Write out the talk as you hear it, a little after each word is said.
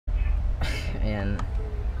Ayan.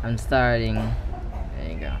 I'm starting.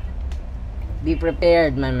 There you go. Be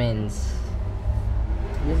prepared, my mens.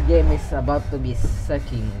 This game is about to be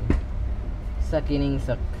sucking. Sucking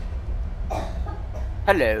suck.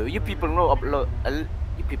 Hello, you people know about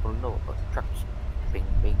trucks. Bing,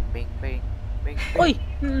 bing, bing, bing, bing, bing. Uy!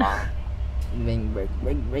 Bang, bang,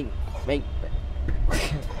 bang, bang, bang.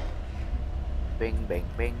 Bing, bing,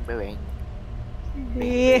 bing, bing.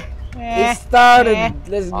 It started.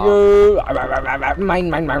 Let's go. Mine.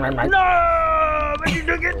 No! When did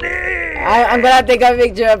you get this? I'm gonna take a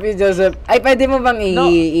picture of you, Joseph. Ay, pwede mo bang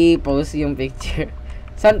i-post yung picture?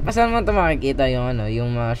 Saan mo ito makikita yung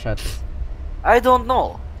yung mga shots? I don't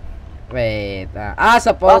know. Wait.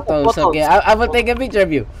 Sa photos. Okay, I will take a picture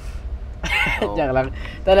of you. Oh. Joke lang.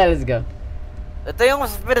 Tara, let's go. Ito yung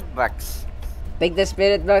spirit box. Take the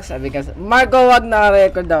spirit box because Marco, wag na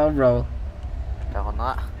record ako, bro. Ako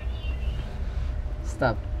na.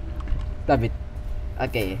 Stop it.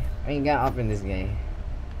 Okay, I'm gonna open this guy.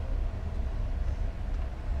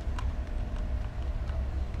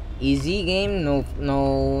 Easy game, no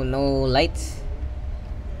lights.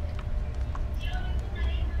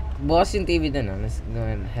 Boss yung TV dun, let's go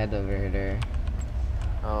and head over there.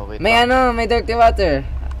 Oh, wait. May dirty water.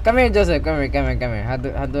 Come here, Joseph. Come here. How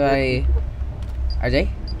do I... RJ?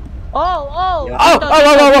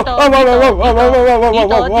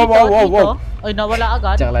 Dito. Ay, nawala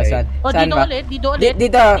agad. Tsaka lang, saan? Oh, Saan dito ba? ulit, dito ulit.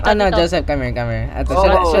 Dito, Joseph, come here. Ito,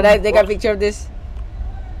 should I take a picture of this?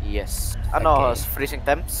 Yes. Okay. Freezing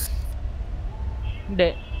temps?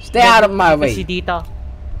 Hindi. Stay out of my way. Kasi dito.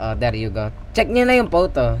 Oh, there you go. Check nyo na yung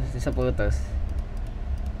photo. Sa photos.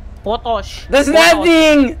 Photos. There's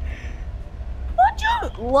nothing!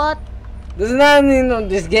 What? There's nothing.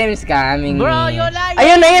 This game is coming. Bro, you're lying.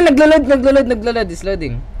 Ayun, naglulod. It's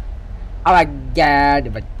loading. Oh my god.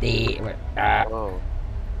 Oh.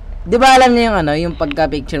 Di ba alam niyo yung yung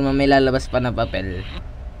pagka-picture mo may lalabas pa na papel?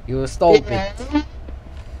 You stop it.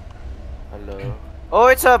 Hello. Oh,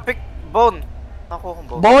 it's a big bone. Nakuha kong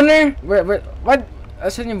bone. Boner? What?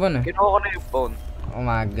 Asan yung boner? Kinuha ko na yung bone. Oh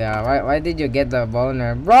my god. Why did you get the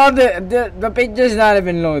boner? Bro, the picture is not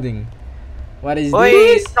even loading. What is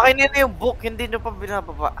this? Sa kanina yung book, hindi nyo pa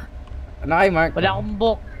binababa. Ano kay Mark? Wala akong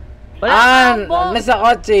book. Nasa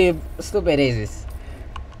kotse. Stupid racist.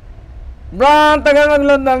 Bro, ang tagal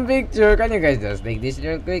mag-load ng picture. Can you guys just take this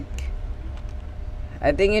real quick?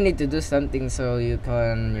 I think you need to do something so you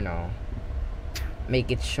can,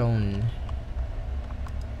 make it shown.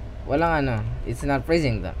 Walang it's not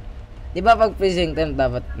freezing time. Di ba pag freezing time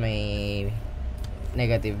dapat may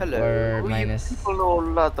negative or minus? People know a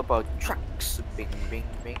lot about trucks. Bing, bing,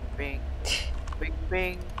 bing, bing. Bing,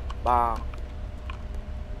 bing, bang.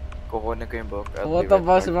 Kukunin ko yung book. What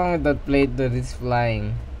about wrong with that plate that is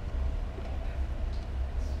flying?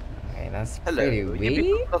 Okay, that's pretty weird.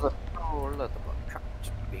 People know a lot about trucks.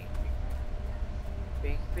 Bing, bing,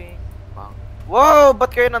 bing, bing, bang. Wow!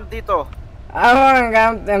 Ba't kayo nandito?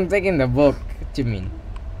 I'm taking the book. What you mean?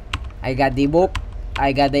 I got the book.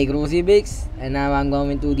 I got the crucifix, and now I'm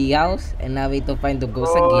going to the house, and now we to find the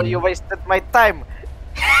ghost again. You wasted my time.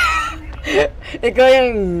 Ikaw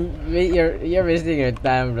you're wasting your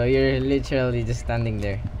time, bro. You're literally just standing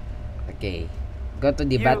there. Okay, go to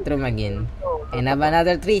the bathroom again, and have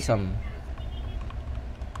another threesome.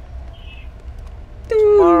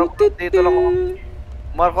 Mark, dito lang ako.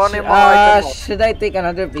 Mark, ano yung mga item mo? Should I take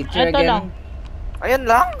another picture Ito again? lang. Ayan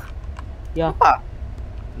lang? Yeah. Ano pa?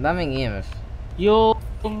 Daming EMF. Yung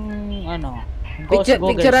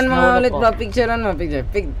Picturean mo ulit, bro. Picturean mo.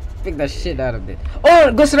 Pick the shit out of it.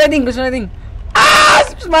 Oh, ghost riding.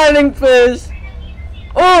 Smiling fish.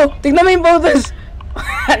 Oh, tignan mo yung photos.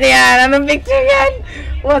 Ano yan? Anong picture yan?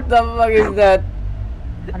 What the fuck is that?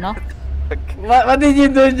 Ano? What did you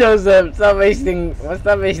do, Joseph? Stop wasting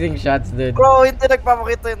shots, dude. Bro, hindi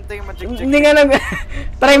nagpapakita yung thing magic. Hindi nga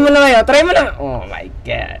Try mo naman yun. Oh my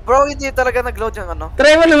god. Bro, hindi talaga nag-load yung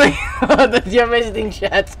Try mo naman yun. That you're wasting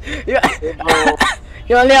shots.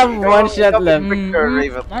 You only have one shot left.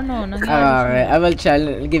 Okay, I will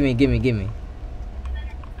challenge. Gimme.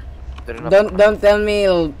 Don't tell me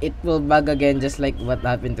it will bug again just like what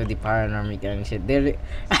happened to the paranormal and shit. Diyan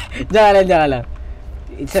lang.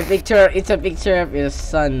 It's a picture of your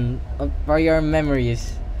son for your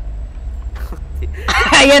memories.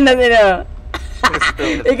 Ayan na sila.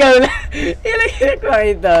 Ikaw na. Ilagay ko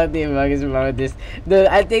ito, diba? Kasi about this.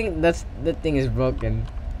 I think that thing is broken.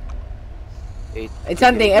 It's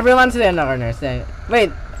something. Everyone's there in the corner.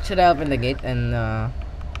 Wait, should I open the gate and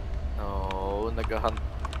No, nag-hunt.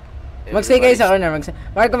 Mag-stay kayo sa corner.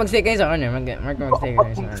 Marco, mag-stay kayo sa corner. Marco, mag-stay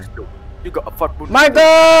kayo sa corner. You got a fat boot. Marco!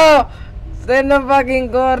 Stay in the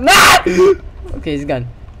fucking corner. Okay, he's gone.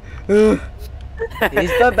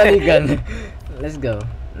 He's totally gone. Let's go.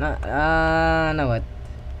 Now what?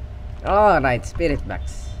 Alright, spirit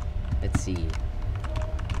box. Let's see.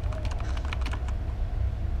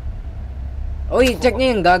 Uy, check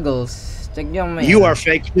nyo yung goggles. Check nyo yung may... You are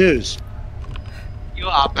fake news.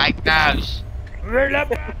 You are fake news.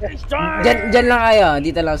 Diyan lang kayo.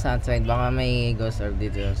 Dito lang sa outside. Baka may ghost orb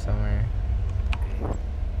dito somewhere.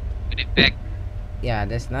 Good effect. Yeah,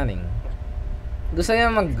 there's nothing. Gusto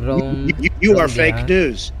nyo mag-roam? You are roam fake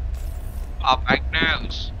diyan? news. You are fake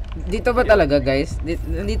news. Dito ba talaga, guys?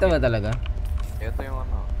 Dito ba talaga? Ito yung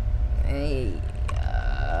ano. Ay...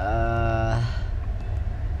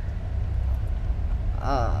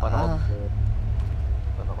 Paano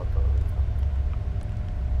ko to?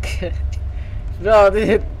 Bro,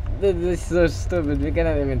 this is so stupid. We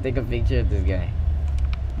cannot even take a picture of this guy.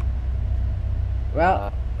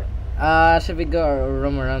 Well, should we go or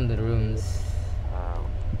roam around the rooms?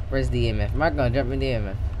 Where's the EMF? Marco, drop me the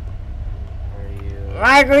EMF. Are you...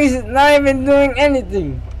 Marco is not even doing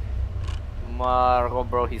anything. Marco,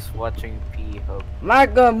 bro, he's watching P-Hub.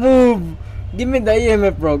 Marco, move! Give me the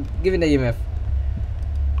EMF, bro. Give me the EMF.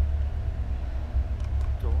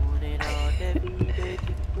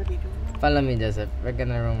 Follow me, Joseph. We're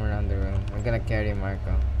gonna roam around the room. We're gonna carry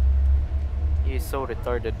Marco. He's so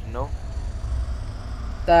retarded, you know?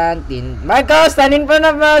 Marco, stand in front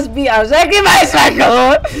of us. Be our sacrifice,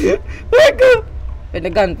 Marco! Marco! Wait,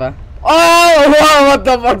 the gun pa? Oh! Wow, what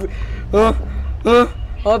the fuck?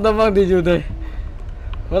 How the fuck did you die?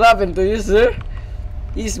 What happened to you, sir?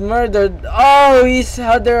 He's murdered. Oh, his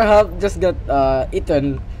other half just got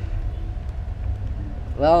eaten.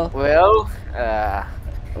 Well,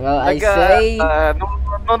 I say...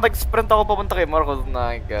 nung nag-sprint ako papunta kay Marco,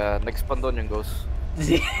 nag-spawn doon yung ghost.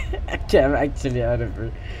 I'm actually out of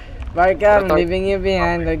here. Marco, I'm leaving you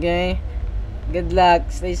behind, okay? Good luck,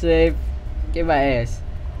 stay safe. Okay, bye, S.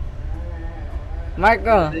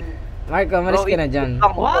 Marco, malis ka na dyan.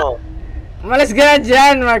 What? Malis ka na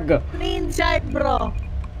dyan, Marco. Inside, bro.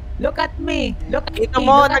 Look at me. Look at Ito me.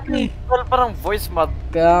 mo, Look at me. parang voice mod.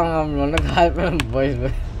 Kaya nga mo, nag-hype ng voice mo.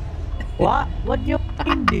 What? What you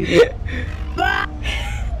f***ing do?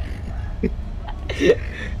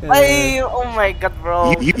 Ay, oh my god,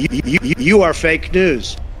 bro. You are fake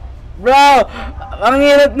news. Bro, ang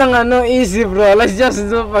hirap ng easy, bro. Let's just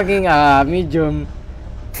do fucking medium.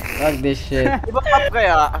 Fuck this shit. Iba map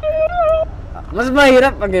kaya? Mas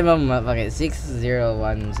mahirap pag ibang map. Okay,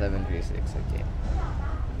 601736. Okay.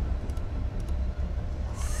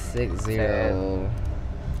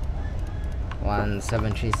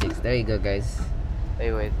 601736. There you go, guys. Ay,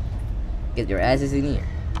 wait. Get your asses in here.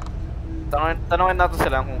 Tanungin natin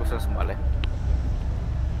sila kung gusto sumali.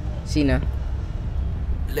 Sino?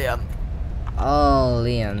 Liam. Oh,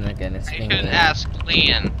 Leon. Okay, let's I bring should Leon. ask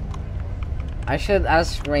Leon. I should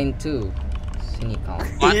ask Rain too. Cynical.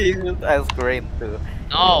 What? He should ask Rain too.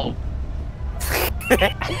 No.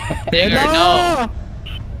 Digger, no.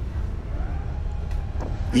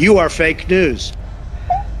 You are fake news.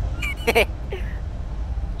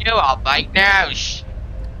 You are fake news.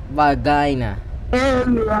 Bagay na.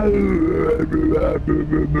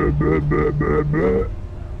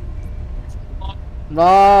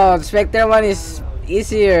 Bro, the Specter one is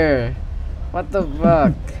easier. What the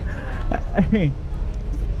fuck?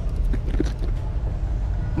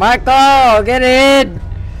 Marco, get in!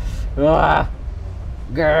 Grr.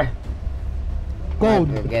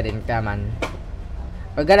 Marco, get in, come on.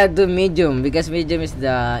 We're gonna do medium because medium is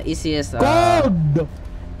the easiest. Code!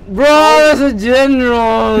 Bro, that's a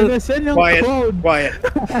general! Sinasen yung Quiet. code. Quiet.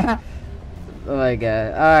 Oh my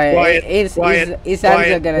god. Alright, Quiet. it's Quiet.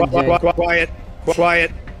 Hansa gonna join. Quiet.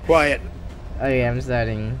 Quiet. Okay, I'm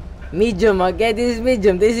starting. Medium, okay? This is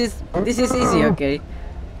medium. This is easy, okay?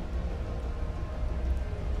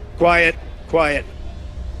 Quiet.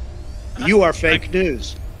 You are fake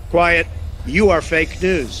news. Quiet. You are fake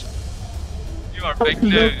news. You are fake Low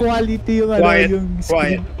news. quality yung Quiet. yung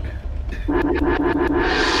Quiet. screen.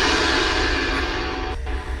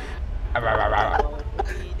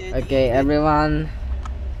 Okay, everyone.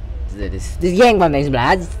 This gang contains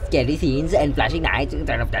blood, scary scenes, and flashing lights.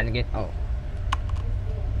 Turn off that again. Oh.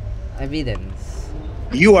 Evidence.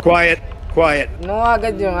 You are quiet. No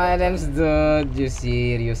agad yung items, dude. You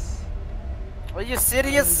serious? Are you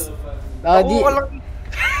serious? Oh,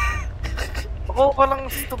 Ako palang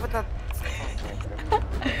stupid na.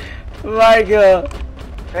 Marco.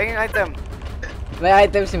 Kaya yung item. May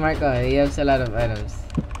items si Marco. He has a lot of items.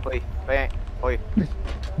 Hoy.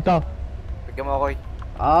 Ito. Bigyan mo ako, hoy.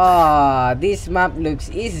 Ah, this map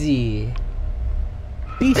looks easy.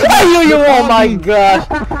 Oh my god!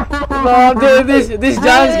 No, dude, this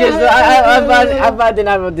jump scares. I've had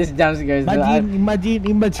enough of this jump scares.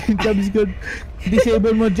 Imagine jump scare.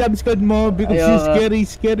 Disable mo jump scare mo because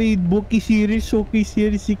it's scary bookie series, Suki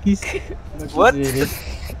series, Sikis. What?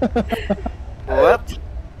 What?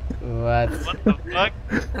 What? What the fuck?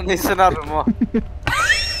 Ano yung sinabi mo? Ano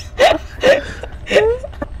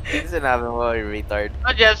yung sinabi mo, you retard?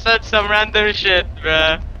 I just said some random shit,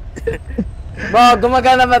 bruh. Bro,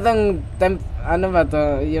 gumagana ba tong ano ba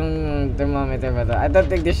to? Yung thermometer ba to? I don't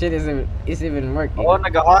think this shit is even working. Oo,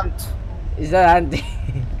 nag-hunt. Is that hunting?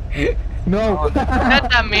 No. Is that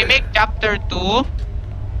a Mimic Chapter 2?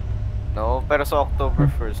 No, pero sa October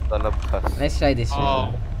 1st, lalabas. Let's try this one.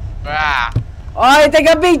 Oh. Bruh. Oy, take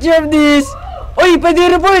a picture of this! Oy,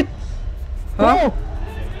 pwede report! Huh?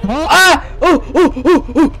 Ah!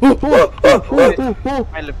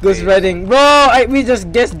 Ghost riding. Bro, we just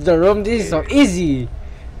guessed the room. This is so easy.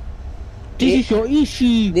 This is so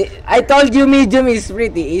easy. I told you medium is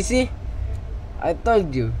pretty easy. I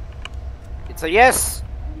told you. It's a yes!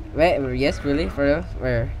 Wait, yes, really? For real?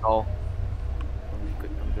 Where? No.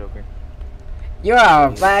 I'm joking. You're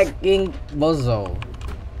a fucking bozo.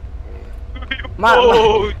 Oh,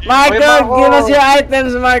 Marco, Marco! give us your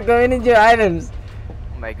items, Marco. We need your items.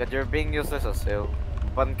 Oh my god, you're being useless as hell.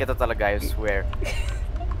 Ban kita talaga, I swear.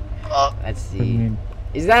 Let's see.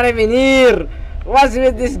 It's not even here. What's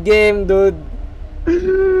with this game, dude?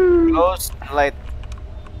 Close light.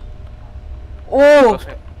 Oh! Close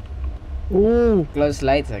it. Oh. Close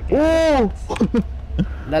lights, okay. Oh.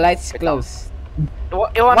 The lights Wait close.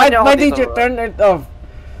 Iwanan niyo ako Why dito. did you turn it off?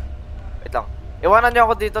 Wait lang. Iwanan niyo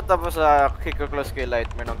ako dito tapos kick-close ko yung light.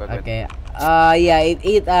 Meron gagawin. Okay. Yeah,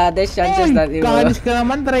 there's chances that it will... Kaalis ka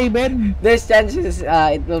naman, Draven. There's chances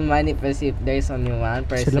it will manifest if there's only one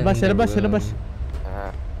person in the room. Sa labas.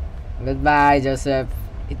 Goodbye, Joseph.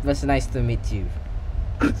 It was nice to meet you.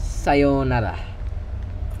 Sayonara.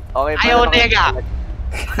 Okay, Ayaw, nigga!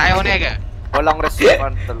 Ayaw, nigga! Walang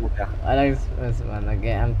response talaga. Walang response.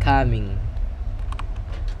 Okay, I'm coming.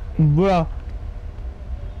 Bro.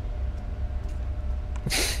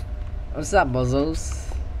 What's up, bozos?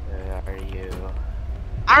 Where are you?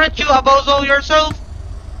 Aren't you a bozo yourself?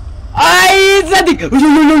 Ay, it's a thing!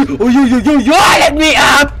 Let me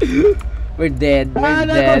up! We're dead. We're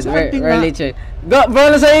dead. We're literally... Go, bro,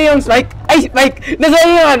 nasa iyo yung Spike. Ay, Spike! Nasa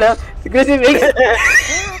iyo yung ano? Crucifix.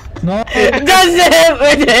 No. Joseph!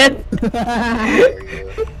 We're dead!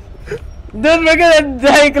 Dude, we're gonna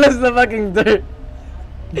die close to the fucking door.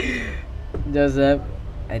 Joseph.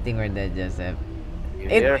 I think we're dead, Joseph. You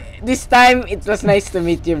here? This time, it was nice to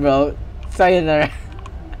meet you, bro. Sayonara.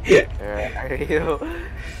 Where are you?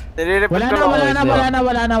 Nililipad Wala ko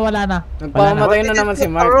na. Nagpakamatay na naman si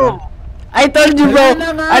Marco. I told you, bro.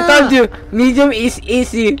 Wala na nga. I told you. Medium is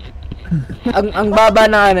easy. ang baba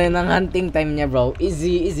na ano ng hunting time niya, bro.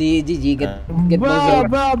 Easy, GG. Get Bro,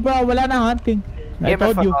 bro. wala na hunting. I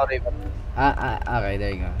told you. Okay,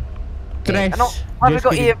 there you go. Tres. Ano? Sabi ko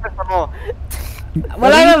EMF mo.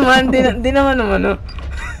 Wala naman, di naman no.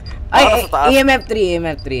 Ay, Sa taas. EMF 3.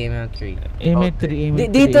 M3.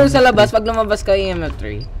 Dito sa labas, pag lumabas ka, EMF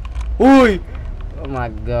 3. Uy! Oh my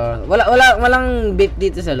god. Walang beep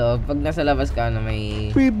dito sa loob. Pag nasa labas ka,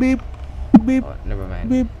 may... Beep. Oh, never mind.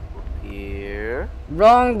 Beep. Here. Bro,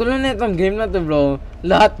 ang gulo na itong game na to, bro.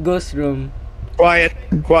 Lahat ghost room. Quiet.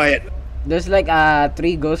 There's like 3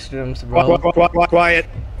 ghost rooms, bro. Quiet.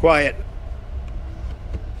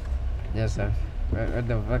 Joseph, where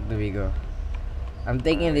the fuck do we go? I'm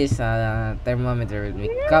taking this thermometer with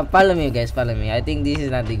me. Follow me, guys. Follow me. I think this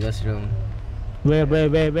is not the ghost room. Where?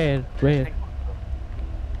 Saan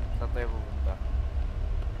tayo pupunta?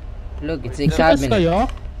 Look, it's a Sa taas cabinet. kayo?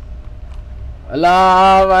 Ala,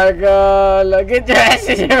 Marco! Look at your ass,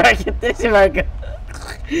 si Marco.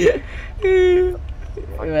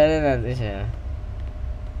 Iwala natin siya.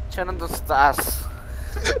 Siya nandun sa taas.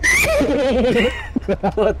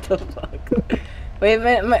 What the fuck? Wait,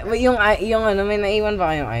 yung ano, may naiwan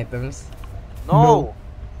pa kayong items? No!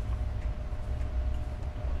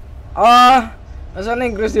 Nasaan na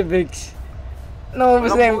yung crucifix?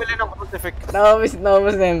 Naubos na yung... Bumili ng crucifix.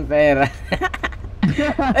 Naubos na yung pera.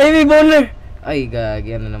 Ay, may boner! Ay,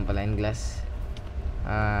 gagi, ano lang pala yung glass.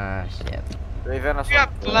 Shit. Raven na You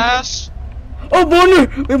have glass? Oh,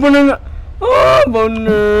 boner! May boner nga! Oh,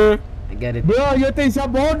 boner! I got it. Bro, you think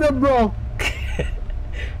sa border, bro.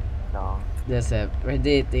 No. Joseph, where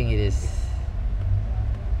do you think it is?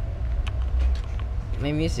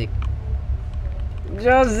 My music.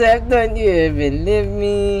 Joseph, don't you even leave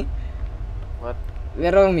me? What?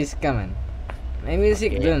 Where wrong miss ka man? May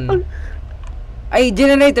music Okay. dun. Ay,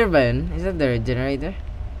 generator ba yun? Is that the generator?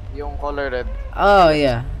 Yung color red. Oh,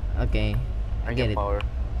 yeah. Okay. I Ang get yung it. power.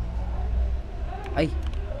 Ay.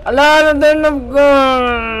 Ala, nandun ko!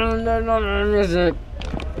 Music.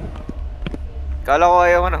 Kala ko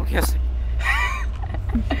ayaw mo ng music.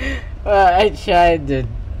 I tried, dude.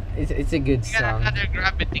 It's a good We got song. another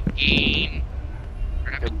gravity game.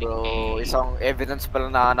 Gravity Bro, game. isang evidence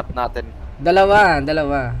pala nahanap natin. Dalawa.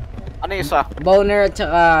 Ano yung isa? Boner at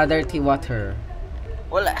saka dirty water.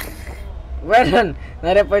 Wala. Well,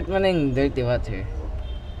 na-report mo na yung dirty water.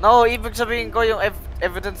 No, ibig sabihin ko yung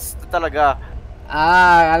evidence talaga.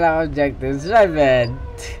 Ah, akala ko objectives. Right, man.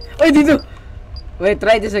 Uy, dito! Wait,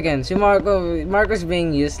 try this again. Si Marco's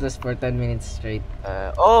being useless for 10 minutes straight.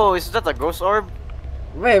 Oh, is that a ghost orb?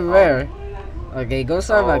 Where? Okay, go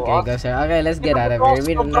sir. Oh, Okay, go sir. Okay, let's get out of here.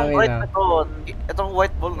 We don't know. Itong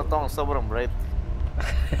white ball na to, sobrang bright.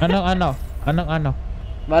 Anong ano?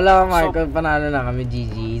 Wala ka, Marco. Panalo na kami.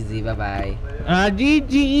 GG. Easy. Bye-bye.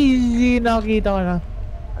 GG easy. Nakita ko na.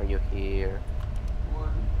 Are you here?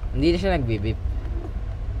 Hindi na siya nag-beep. Beep.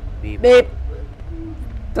 Beep!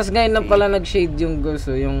 Tapos ngayon lang pala nag-shade yung ghost.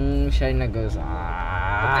 So, yung shine na ghost.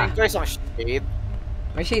 Ah! Ito isang shade.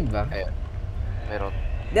 May shade ba? Ayun. Meron.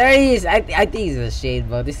 There he is. I think it's a shade,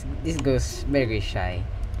 but this ghost very shy.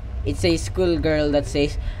 It's a school girl that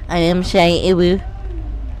says, I am shy, ewu.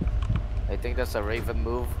 I think that's a raven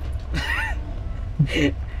move.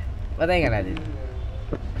 Patay ka natin.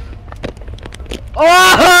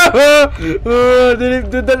 Oh! Didn't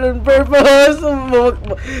do that on purpose! O,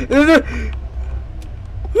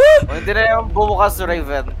 hindi na yung bumukas sa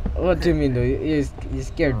raven. What do you mean though? You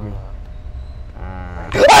scared me.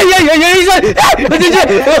 Ay! Ay, you did! I did it!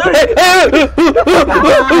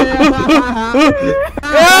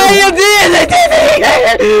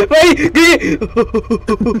 Wait!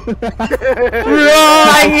 Bro,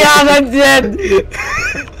 I'm dead!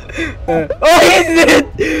 Oh, he's dead!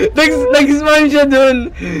 Nag-spawn siya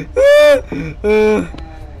dun!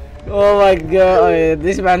 Oh my god, okay,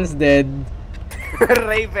 this man's dead.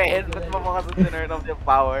 Raven, ba't bumukas ang turn off yung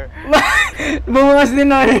power? Bumukas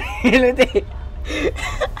din ako ng reality.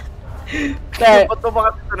 Ba't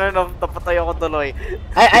bumukas ang turn off, tapatay ako tuloy.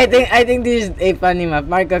 I think this is a funny map.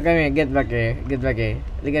 Marco, come here. Get back here.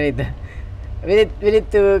 Look at it. We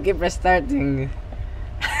need to keep restarting.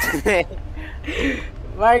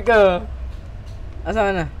 Marco! Asa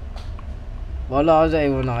ka na? Wala ako sa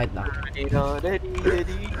iyo na kita.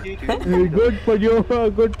 Good for you.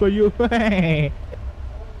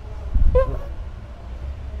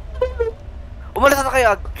 Umalis na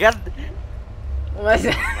kayo agad!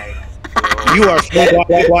 You are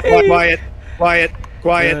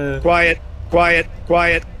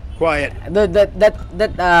quiet. Dude,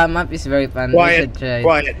 that map is very fun. We should try.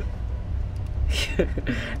 Quiet.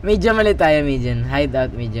 Medium ulit tayo, medium.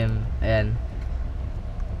 Hideout medium. Ayan.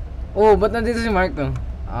 Oh, ba't nandito si Marco?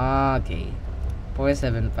 Okay.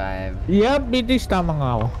 475. Yup, it is tama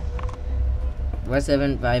nga ako.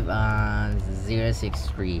 475 on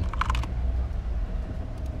 063.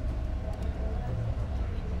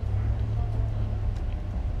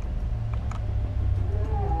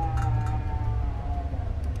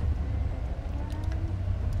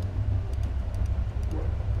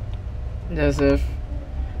 Joseph,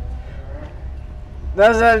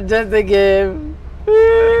 just a game.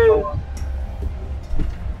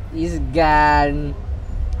 He's gone.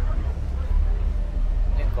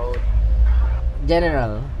 Yung code.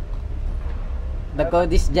 General. The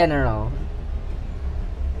code is general.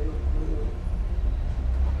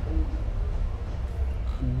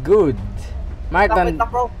 Good. Wait Martin. lang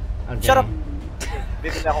bro. Okay. Shut up!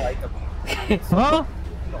 Bibili ako item. Huh?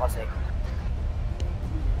 Ito kasi.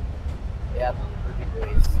 Ayan.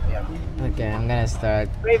 Ayan. Okay, I'm gonna start.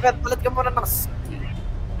 Raven, palit ka muna ng skin.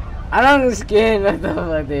 Anong skin?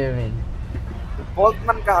 What do you mean?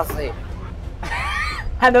 Boltman ka kasi.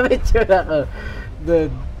 Ano ba itsura ko?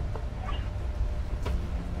 Dude.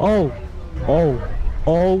 Oh.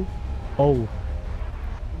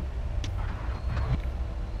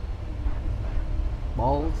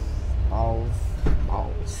 Balls.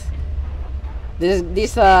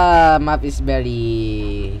 This map is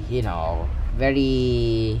very,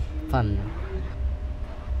 very fun.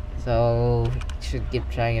 So should keep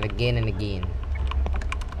trying it again and again.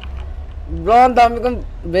 Bro, ang dami kong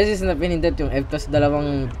beses na pinindot yung F, tapos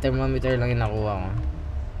dalawang thermometer lang yung nakuha ko.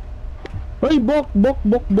 Hey, bok.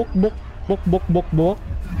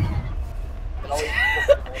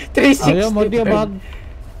 360. Ayaw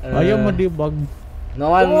mo di bag.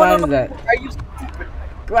 No one wants that. Are you stupid?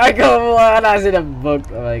 Why ko mukha ka na kasi na book?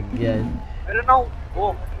 Oh my god. I don't know.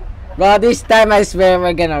 Oh. Bro, this time I swear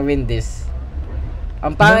we're gonna win this.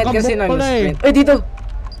 Ang pangit kasi Nakabok nun pala eh. sprint. Ay, dito!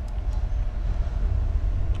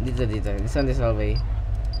 Dito. This hallway.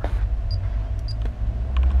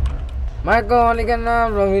 Marco, halika na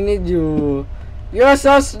bro. We need you. You're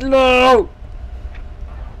so slow!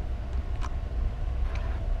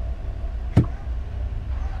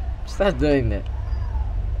 Stop doing that.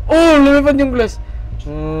 Oh, lumipad yung glass.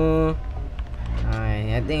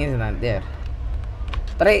 Ay, I think it's not there.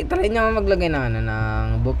 Try nyo maglagay ng ano,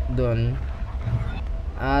 ng book doon.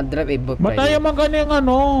 Drop a book right Mataya here. man kanyang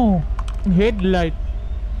ano, headlight.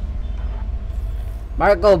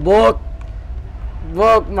 Marco, book!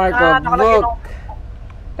 Book, Marco, book!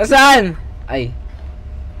 Nasaan? Ay.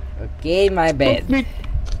 Okay, my bad. Stupid.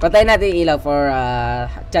 Patay natin yung ilaw for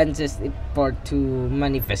chances for to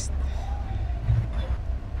manifest.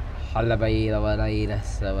 Halabay lawanay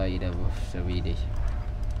sabay na sabay.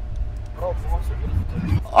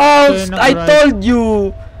 Oh, I told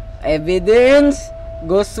you. Evidence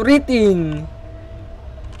ghost reading.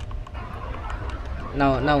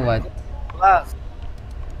 Now what? Last.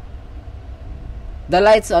 The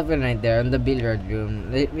lights open right there in the billiard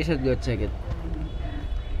room. We should go check it.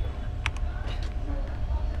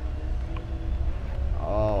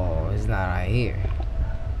 Oh, it's not right here.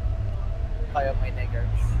 Kaya may niggers.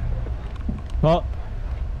 Oh,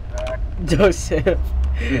 Joseph.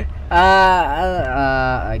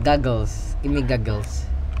 Goggles. Give me goggles.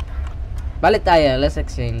 Balik tayo. Let's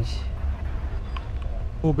exchange.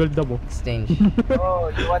 Google the book. Exchange.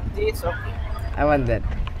 Oh, you want this? Okay. I want that.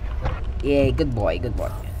 Yeah, good boy. Good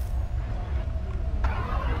boy.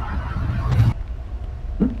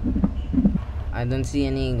 I don't see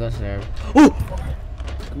any ghost there. Oh!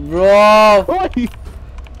 Bro! Oy!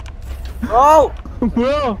 Bro!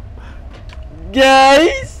 Bro!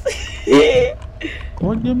 Guys!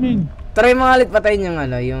 What do you mean? Try mo nga ulit patayin yung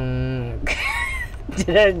ano, yung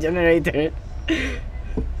generator.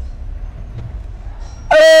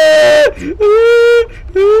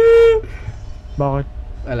 Bakit?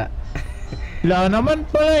 Wala. Wala naman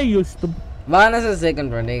pala, used to. Baka nasa second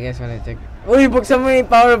bro, do you guys wanna check? Uy, buksan mo yung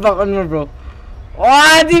power bank on mo bro.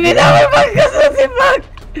 Di power bank ka sa si Mac!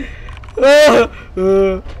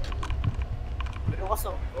 Pero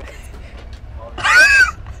kaso.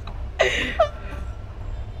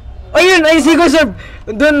 Ayun, I see Ghost Orb!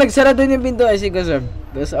 Doon, nagsara doon yung pinto, I see Ghost Orb.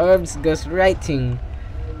 Ghost Orbs, Ghost Writing.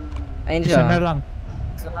 Ayun Isa na siya. lang.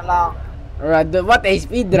 Isa na lang. Alright, what a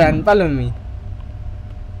speedrun, follow me.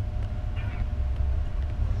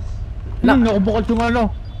 Nakubukod yung ano.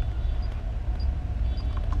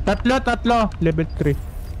 Tatlo. Level 3.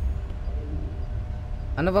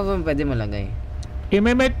 Ano pa ba pwede mo lagay?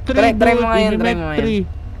 Imemet 3. Try mo nga yan, try mo nga yan.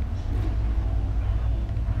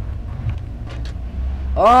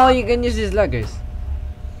 Oh, you can use these lockers.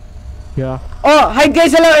 Yeah. Oh, hide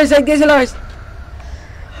guys sa lockers, Oh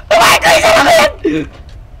my God, isa lang yan!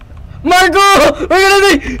 Marco! We're gonna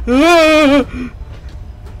die!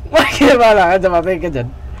 Marco, bala ka dyan, mapay ka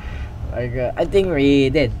dyan. Marco, I think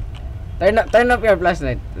we did. Turn up your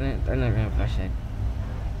flashlight. Turn up your flashlight.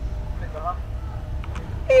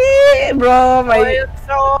 Bro, my... Oh,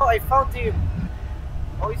 so I found him.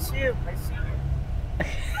 Oh, it's him. I see him.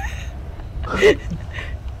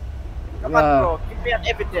 Come on, bro. Give me an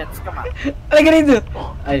evidence. Come on. Ay, ganito.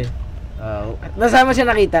 Ay. Nasama siya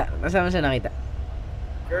nakita.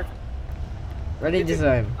 Sure. Where did you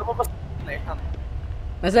saw him? Lumabas na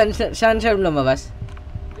yan. Saan siya lumabas?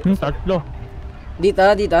 Tatlo. Dito?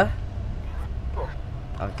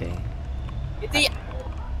 Okay. Hindi.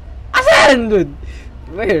 Asan, dude?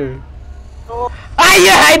 Where? So,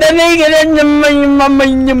 Ay, dami ganyan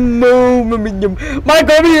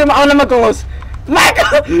Marco, ako na mag-host.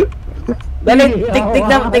 Marco! Dali,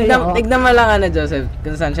 tignan mo lang ano, Joseph,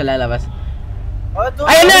 kung saan siya lalabas. oh, ito.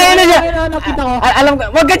 Ayun na siya! Nakita ko. Alam ko,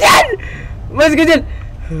 wag ka dyan! Mas ka dyan!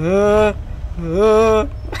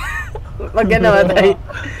 Wag ka namatay.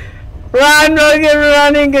 Run,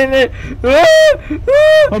 running, ganyan.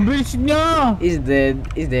 Ang bilis niya. He's dead.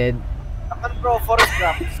 Come on, bro. Forest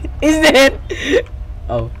grabs. He's dead!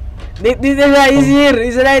 Oh. This guy is here.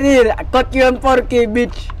 He's right here. I caught you on 4K,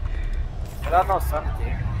 bitch. Wala no,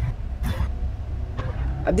 something.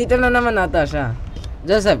 Dito na naman nata siya.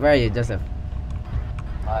 Joseph, where are you, Joseph?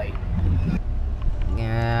 Hi.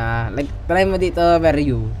 Yeah, like, try mo dito, where are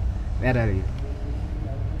you?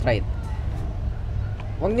 Try it.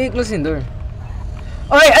 Huwag niyo i-close yung door.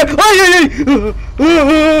 Ay!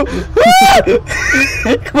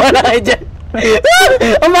 Kumala kayo dyan.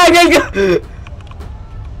 Umagal ka!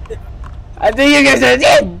 I think you guys are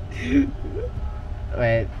dead!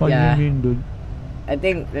 Wait, What do yeah. you mean, dude? I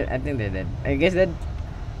think they're dead. Are you guys dead?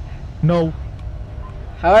 No.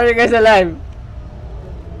 How are you guys alive?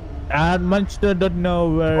 Monster don't know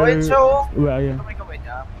where... Oh, it's so. Where I am. Kamay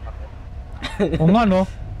niya. O nga no?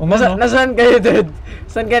 O nga no? Nasaan kayo, dude?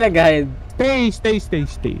 Saan kayo nag-hide?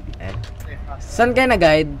 Stay. Saan kayo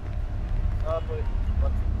nag-hide?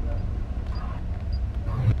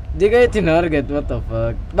 Di kayo tinarget, what the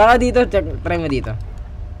fuck? Baka dito, check, try mo dito.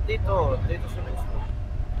 Dito sa next.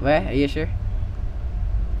 Weh, are you sure?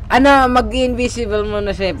 Ano, mag-invisible mo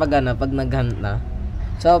na siya pag nag-hunt na.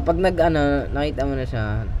 So, pag nakita mo na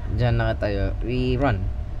siya, dyan nakatayo, we run.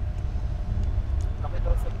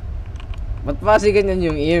 Ba't pa kasi ganyan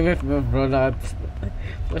yung EMF mo, bro?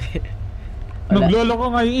 Naglolo ko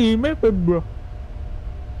nga yung EMF bro.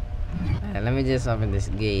 Let me just open this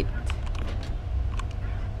gate.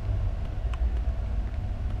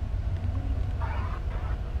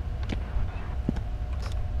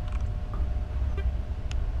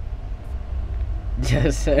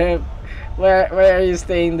 Joseph, where are you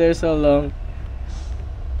staying there so long?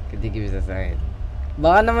 Could you give us a sign?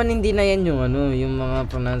 Baka naman hindi na yan yung yung mga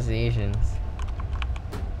pronunciations.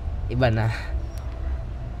 Iba na.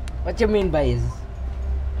 What you mean by is?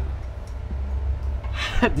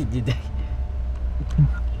 Did you die?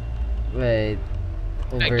 Wait.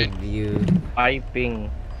 Overview. Piping.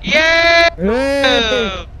 Yeah!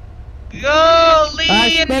 Hey! Go,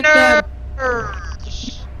 Specter! leaders!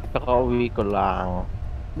 Kakauwi ko lang.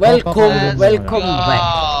 Welcome back.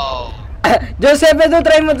 Joseph, ito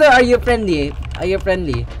try mo to. Are you friendly?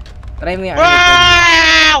 Try mo yung are you friendly.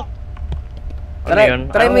 Wow!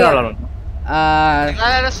 Try mo yung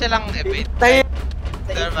Naglalaro silang evade.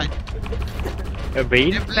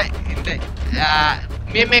 Evade? Hindi.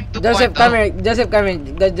 Mimic 2.0. Joseph, come here. Joseph, come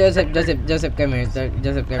here.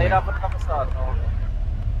 Nahirapan kami sa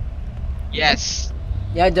Yes.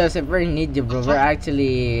 Yeah, Joseph, we need you, bro. We're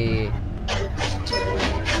actually...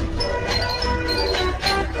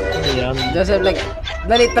 Joseph, like...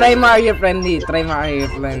 Dali, try mo are you friendly. Dito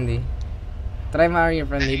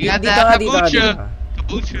ka.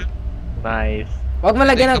 Kabucha. Nice. Huwag mo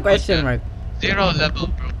lagyan ng question mark. 0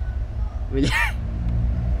 level, bro.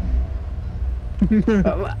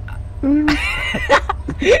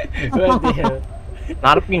 What the hell?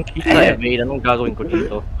 Narap yung key sa evade. Anong gagawin ko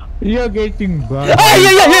dito? You're getting bad. Ay!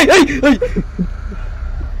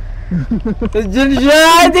 Diyan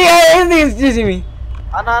siya! Hindi, excuse me.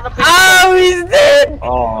 Hanap He's dead!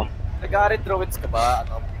 Oh. Nag-aarid drawings ka ba?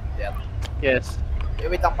 Yeah. Yes.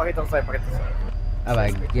 Wait lang, pakita ko sa'yo. Oh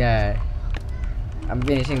my god. I'm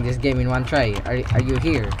finishing this game in one try. Are you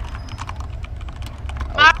here?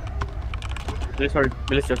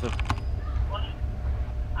 Bilis Joseph.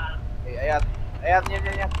 Ayan. Yan.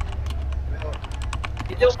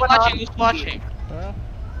 Hindi mo pa Who's watching?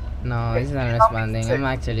 No, he's not responding. I'm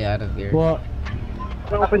actually out of here. What?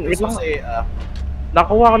 Open it lang. Kasi,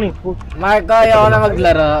 Nakuha ko na yung food. Marco, ayoko na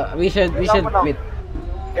maglaro. We should quit.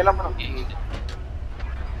 kailan mo nang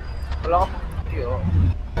wala ka pang video.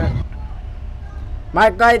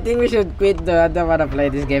 Marco, I think we should quit though. I don't wanna play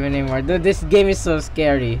this game anymore. Dude, this game is so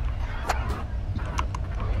scary.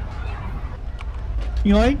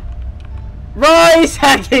 Yoink? Bro, he's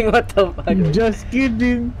hacking! What the fuck? Just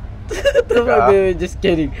kidding. What the fuck, dude? Just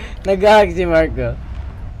kidding. Nag-hack si Marco.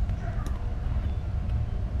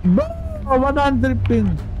 Bro, 100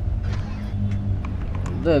 ping.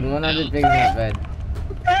 Dude, 100 pings not bad.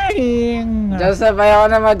 Dang! Joseph, ayoko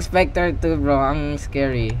na mag-Specter 2, bro. Ang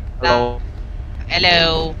scary. Hello.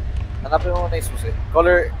 Hello. Hanapin mo na yung susi.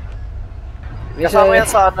 Color. We Kasama yan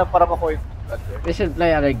should, sa para makuha yung we should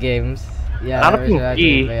play other games. Yeah, Hanap we should yung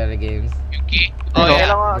actually key. play other games. Yung key? Oh, Ano?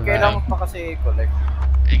 yeah. Kailangan mo pa kasi collect.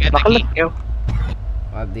 I got the key. Nakalag kayo.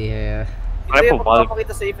 What the hell? Hindi po, mo Val.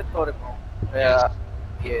 papakita sa inventory mo. Kaya,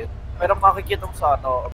 yeah. Pero makikita mo sa